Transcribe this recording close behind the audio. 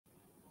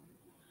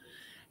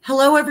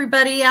Hello,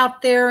 everybody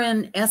out there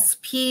in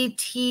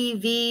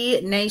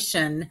SPTV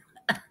Nation.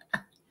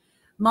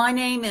 My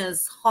name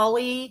is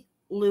Holly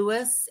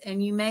Lewis,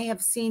 and you may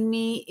have seen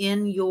me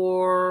in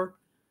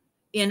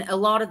a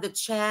lot of the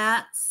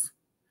chats.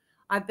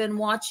 I've been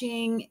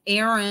watching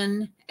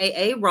Aaron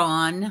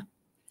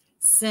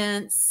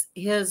since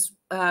his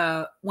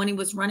when he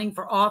was running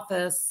for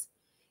office,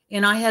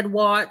 and I had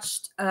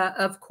watched,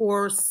 of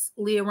course,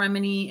 Leah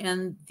Remini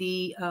and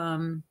the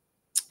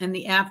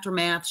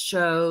Aftermath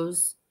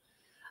shows.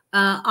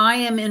 I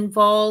am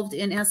involved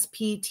in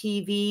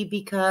SPTV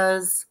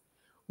because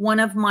one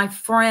of my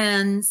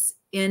friends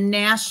in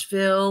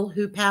Nashville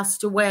who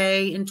passed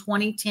away in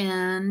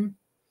 2010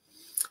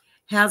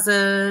 has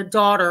a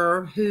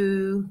daughter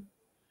whose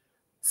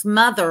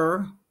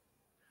mother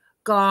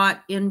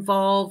got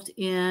involved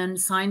in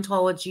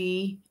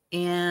Scientology.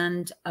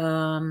 And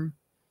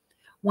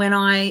when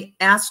I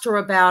asked her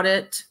about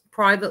it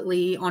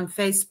privately on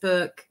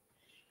Facebook,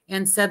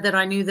 and said that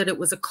I knew that it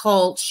was a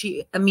cult,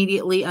 she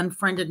immediately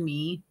unfriended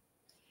me.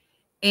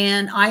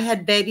 And I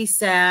had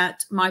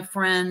babysat my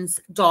friend's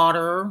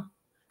daughter.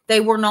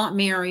 They were not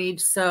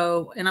married,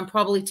 and I'm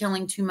probably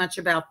telling too much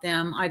about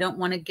them. I don't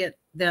want to get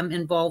them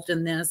involved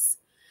in this.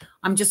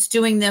 I'm just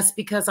doing this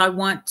because I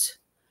want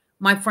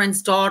my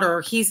friend's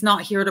daughter. He's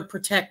not here to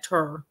protect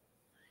her.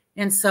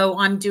 And so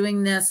I'm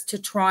doing this to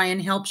try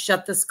and help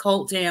shut this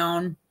cult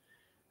down,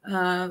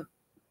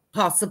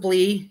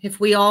 possibly, if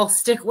we all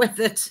stick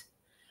with it.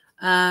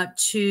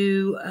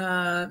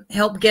 To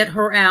help get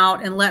her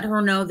out and let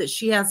her know that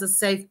she has a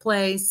safe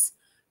place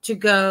to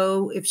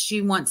go if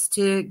she wants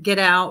to get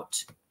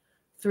out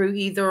through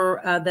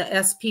either the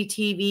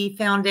SPTV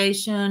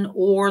Foundation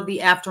or the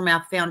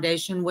Aftermath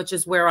Foundation, which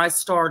is where I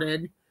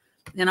started.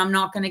 And I'm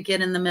not going to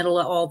get in the middle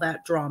of all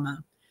that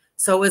drama.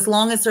 So as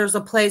long as there's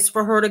a place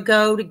for her to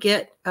go to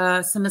get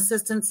some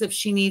assistance if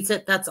she needs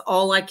it, that's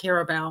all I care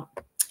about.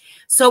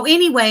 So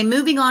anyway,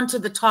 moving on to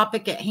the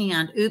topic at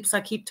hand. Oops, I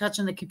keep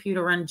touching the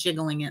computer and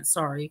jiggling it.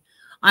 Sorry.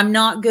 I'm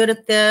not good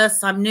at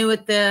this. I'm new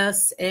at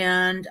this.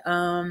 And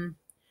I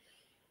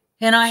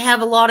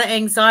have a lot of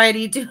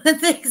anxiety doing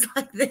things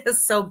like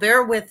this. So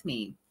bear with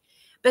me.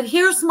 But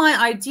here's my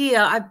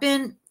idea.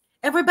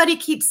 Everybody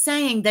keeps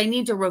saying they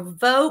need to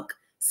revoke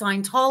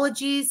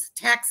Scientology's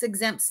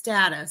tax-exempt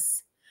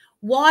status.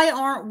 Why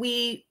aren't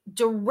we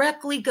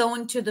directly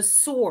going to the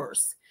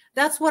source?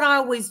 That's what I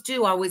always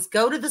do. I always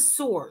go to the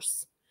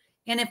source.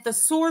 And if the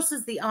source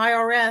is the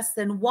IRS,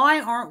 then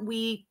why aren't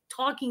we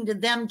talking to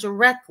them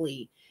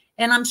directly?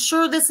 And I'm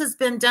sure this has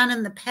been done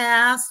in the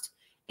past.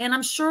 And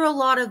I'm sure a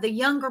lot of the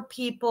younger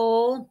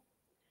people,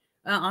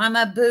 I'm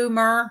a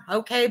boomer.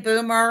 Okay,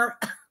 boomer.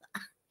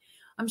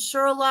 I'm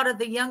sure a lot of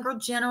the younger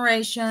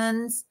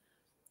generations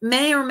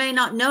may or may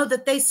not know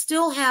that they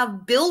still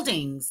have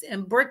buildings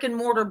and brick and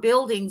mortar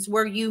buildings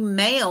where you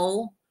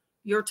mail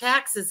your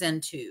taxes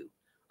into.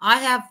 I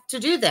have to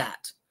do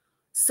that.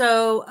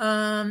 So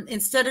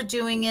instead of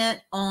doing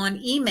it on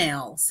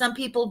email, some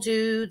people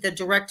do the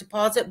direct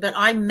deposit, but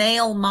I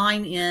mail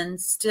mine in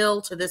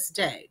still to this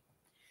day.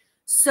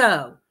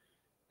 So,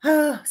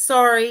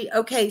 sorry.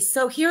 Okay,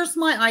 so here's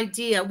my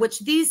idea, which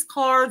these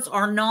cards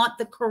are not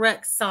the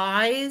correct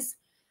size.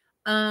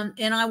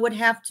 And I would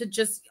have to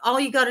all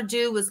you got to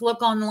do is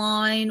look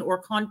online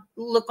or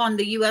look on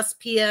the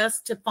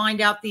USPS to find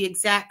out the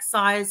exact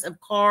size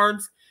of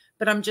cards.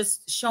 But I'm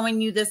just showing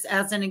you this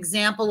as an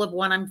example of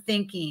what I'm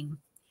thinking.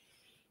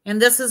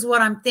 And this is what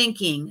I'm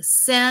thinking.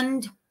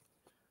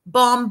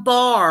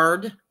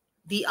 Bombard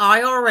the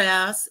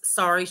IRS,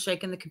 sorry,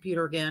 shaking the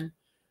computer again,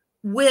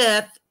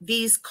 with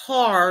these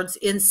cards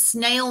in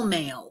snail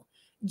mail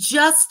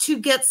just to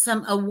get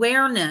some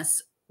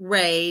awareness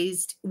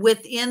raised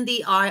within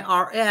the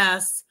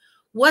IRS.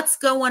 What's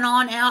going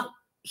on out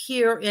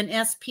here in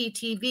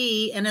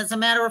SPTV? And as a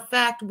matter of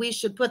fact, we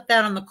should put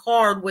that on the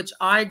card, which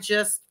I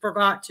just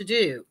forgot to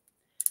do.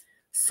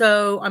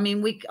 So, I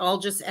mean, I'll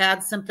just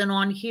add something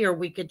on here.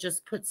 We could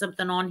just put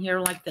something on here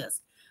like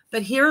this.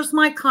 But here's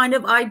my kind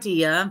of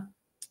idea.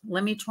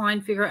 Let me try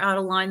and figure out how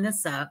to line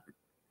this up.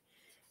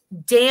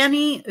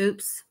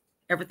 Oops,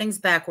 everything's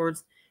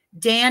backwards.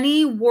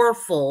 Danny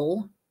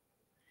WERFEL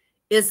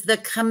is the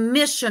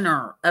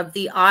commissioner of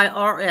the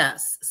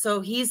IRS. So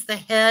he's the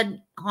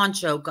head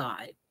honcho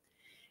guy.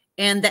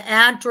 And the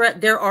address,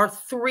 there are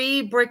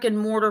 3 brick and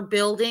mortar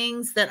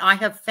buildings that I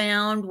have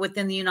found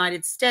within the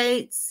United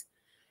States.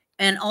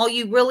 And all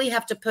you really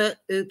have to put,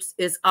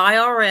 is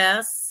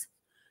IRS.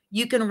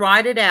 You can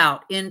write it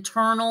out,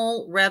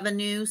 Internal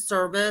Revenue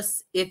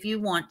Service, if you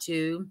want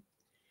to.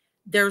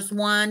 There's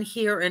one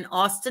here in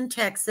Austin,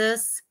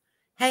 Texas.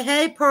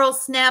 Hey, Pearl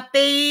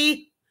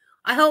Snappy.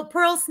 I hope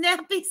Pearl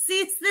Snappy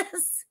sees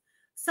this.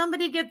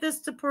 Somebody get this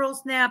to Pearl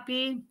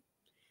Snappy.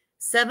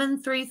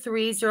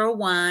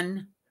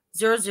 73301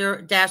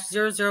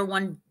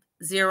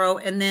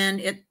 00-0010. And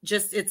then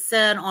it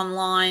said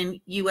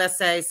online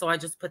USA. So I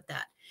just put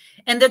that.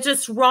 And they're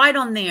just right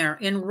on there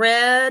in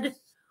red.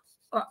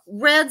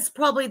 Red's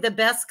probably the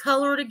best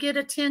color to get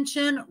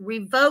attention.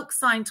 Revoke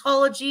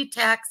Scientology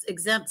tax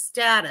exempt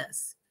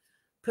status.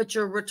 Put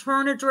your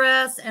return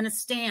address and a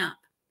stamp.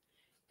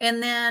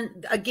 And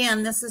then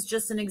again, this is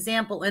just an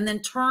example. And then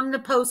turn the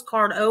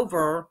postcard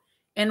over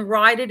and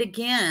write it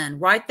again.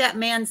 Write that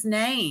man's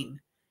name.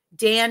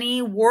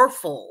 Danny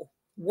WERFEL.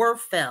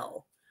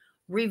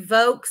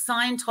 Revoke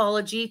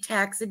Scientology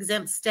tax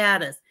exempt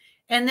status.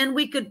 And then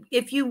we could,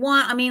 if you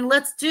want, I mean,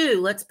 let's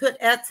put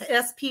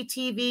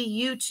SPTV,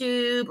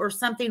 YouTube, or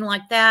something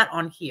like that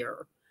on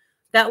here.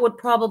 That would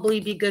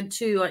probably be good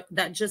too.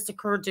 That just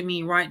occurred to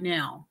me right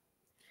now.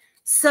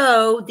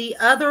 So the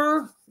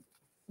other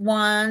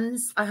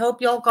ones, I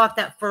hope y'all got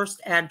that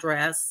first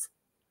address.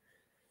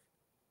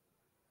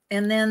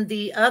 And then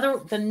the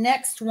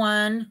next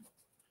one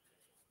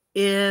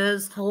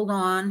is, hold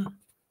on,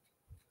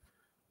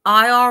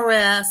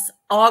 IRS,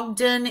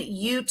 Ogden,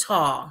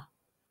 Utah,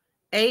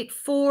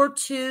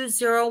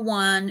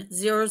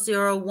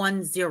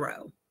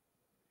 842010010.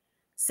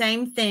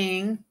 Same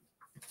thing.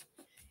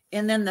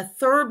 And then the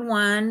third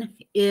one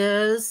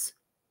is,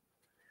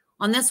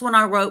 on this one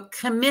I wrote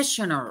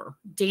Commissioner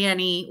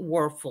Danny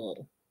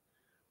WERFEL,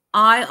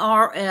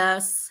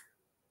 IRS,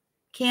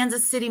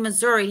 Kansas City,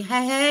 Missouri.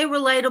 Hey,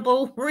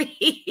 relatable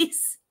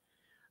Reese.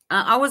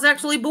 I was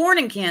actually born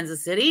in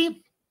Kansas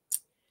City.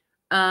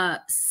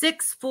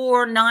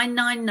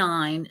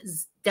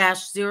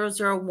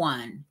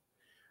 64999-001.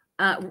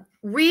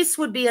 Reese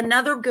would be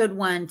another good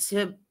one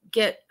to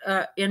get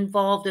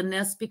involved in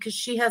this because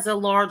she has a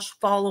large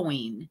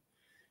following.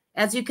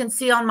 As you can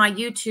see on my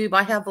YouTube,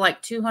 I have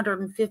like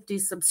 250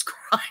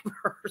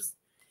 subscribers,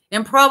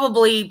 and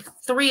probably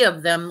 3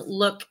 of them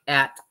look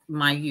at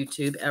my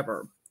YouTube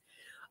ever.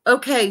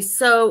 Okay,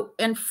 so,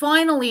 and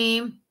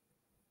finally,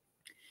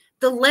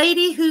 the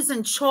lady who's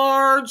in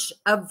charge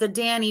of the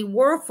Danny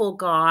WERFEL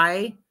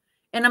guy,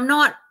 and I'm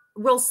not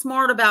real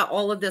smart about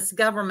all of this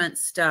government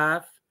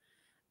stuff,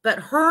 but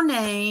her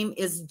name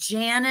is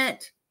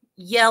Janet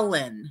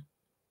Yellen.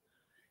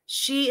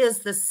 She is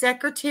the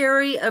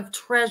Secretary of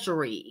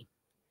Treasury.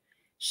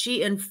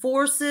 She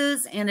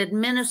enforces and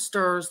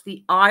administers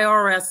the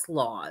IRS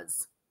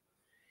laws.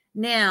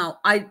 Now,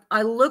 I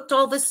looked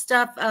all this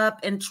stuff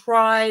up and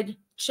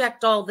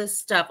checked all this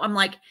stuff. I'm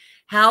like,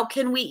 how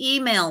can we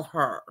email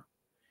her?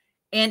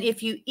 And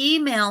if you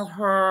email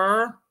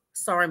her,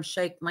 sorry,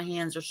 my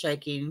hands are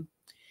shaking.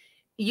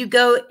 You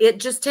go, it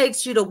just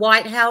takes you to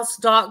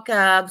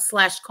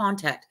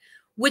whitehouse.gov/contact,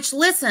 which,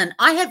 listen,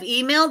 I have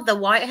emailed the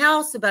White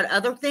House about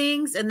other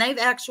things and they've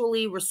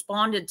actually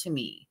responded to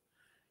me.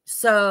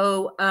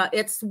 So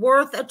it's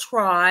worth a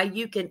try.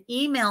 You can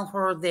email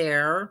her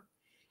there.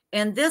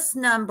 And this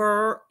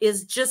number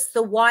is just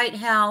the White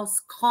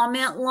House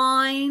comment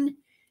line.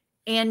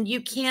 And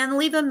you can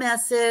leave a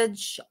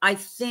message, I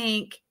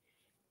think.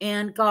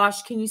 And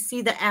gosh, can you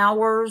see the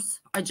hours?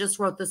 I just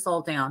wrote this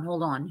all down.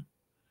 Hold on.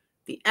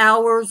 The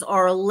hours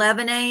are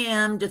 11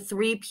 a.m. to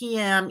 3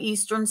 p.m.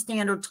 Eastern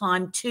Standard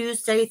Time,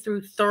 Tuesday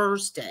through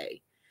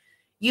Thursday.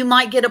 You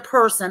might get a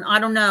person. I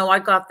don't know. I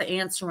got the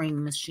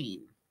answering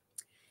machine.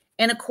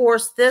 And of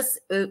course, this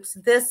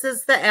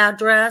is the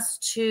address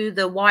to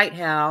the White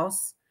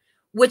House,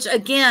 which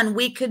again,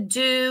 we could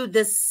do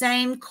the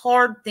same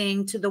card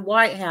thing to the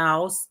White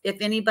House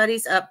if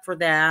anybody's up for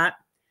that.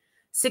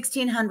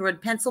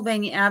 1600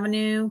 Pennsylvania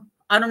Avenue.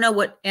 I don't know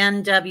what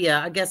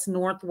NW, I guess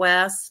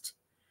Northwest.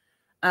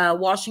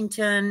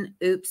 Washington,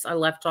 oops, I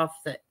left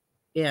off the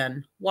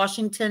N.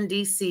 Washington,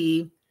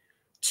 D.C.,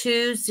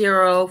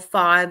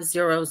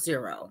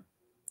 20500.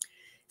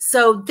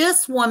 So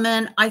this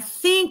woman, I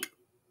think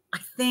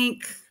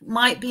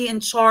might be in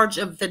charge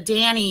of the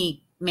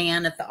Danny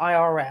man at the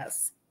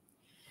IRS.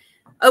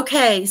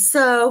 Okay,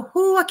 so,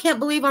 I can't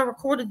believe I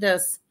recorded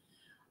this.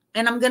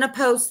 And I'm going to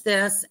post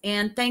this.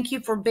 And thank you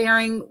for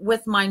bearing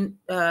with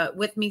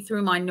me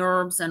through my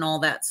nerves and all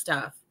that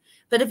stuff.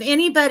 But if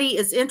anybody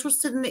is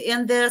interested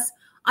in this,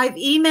 I've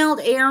emailed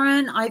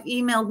Aaron. I've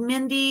emailed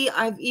Mindy.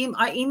 I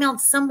emailed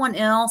someone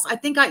else. I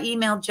think I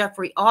emailed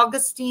Jeffrey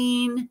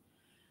Augustine.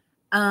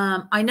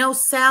 I know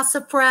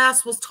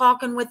Sassafras was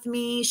talking with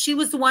me. She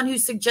was the one who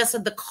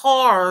suggested the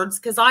cards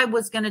because I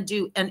was going to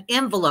do an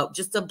envelope,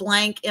 just a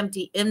blank,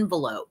 empty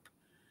envelope.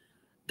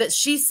 But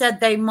she said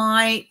it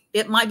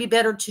might be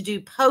better to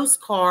do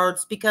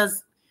postcards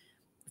because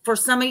for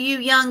some of you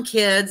young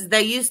kids,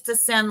 they used to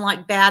send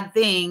like bad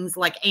things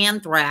like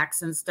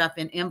anthrax and stuff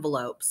in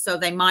envelopes. So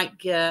they might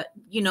get,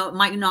 it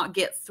might not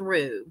get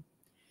through.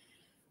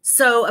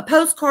 So a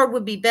postcard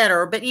would be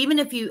better. But even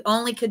if you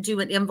only could do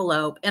an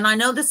envelope, and I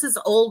know this is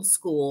old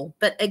school,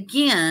 but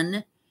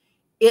again,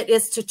 it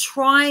is to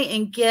try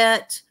and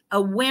get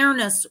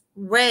awareness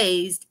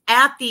raised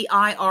at the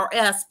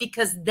IRS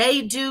because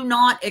they do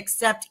not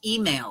accept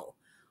email.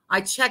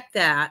 I checked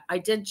that. I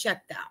did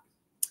check that.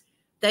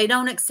 They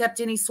don't accept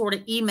any sort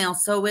of email.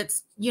 So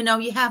it's, you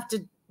have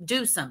to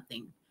do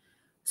something.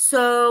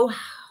 So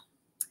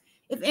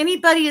if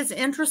anybody is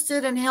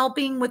interested in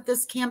helping with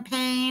this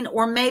campaign,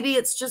 or maybe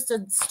it's just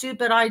a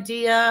stupid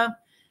idea,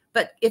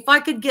 but if I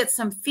could get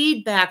some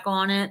feedback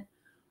on it,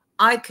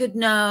 I could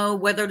know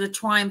whether to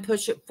try and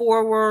push it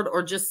forward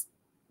or just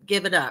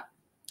give it up.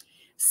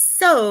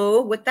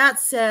 So with that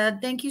said,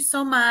 thank you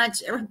so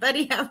much.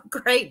 Everybody have a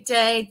great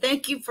day.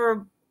 Thank you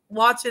for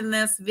watching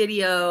this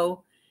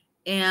video.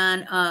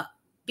 And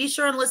be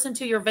sure and listen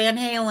to your Van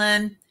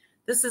Halen.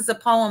 This is a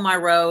poem I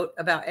wrote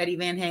about Eddie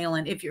Van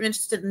Halen. If you're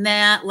interested in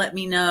that, let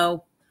me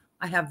know.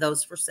 I have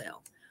those for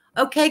sale.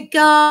 Okay,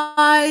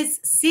 guys,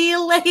 see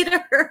you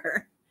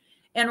later.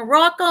 And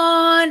rock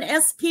on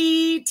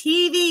SPTV.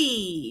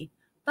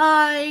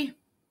 Bye.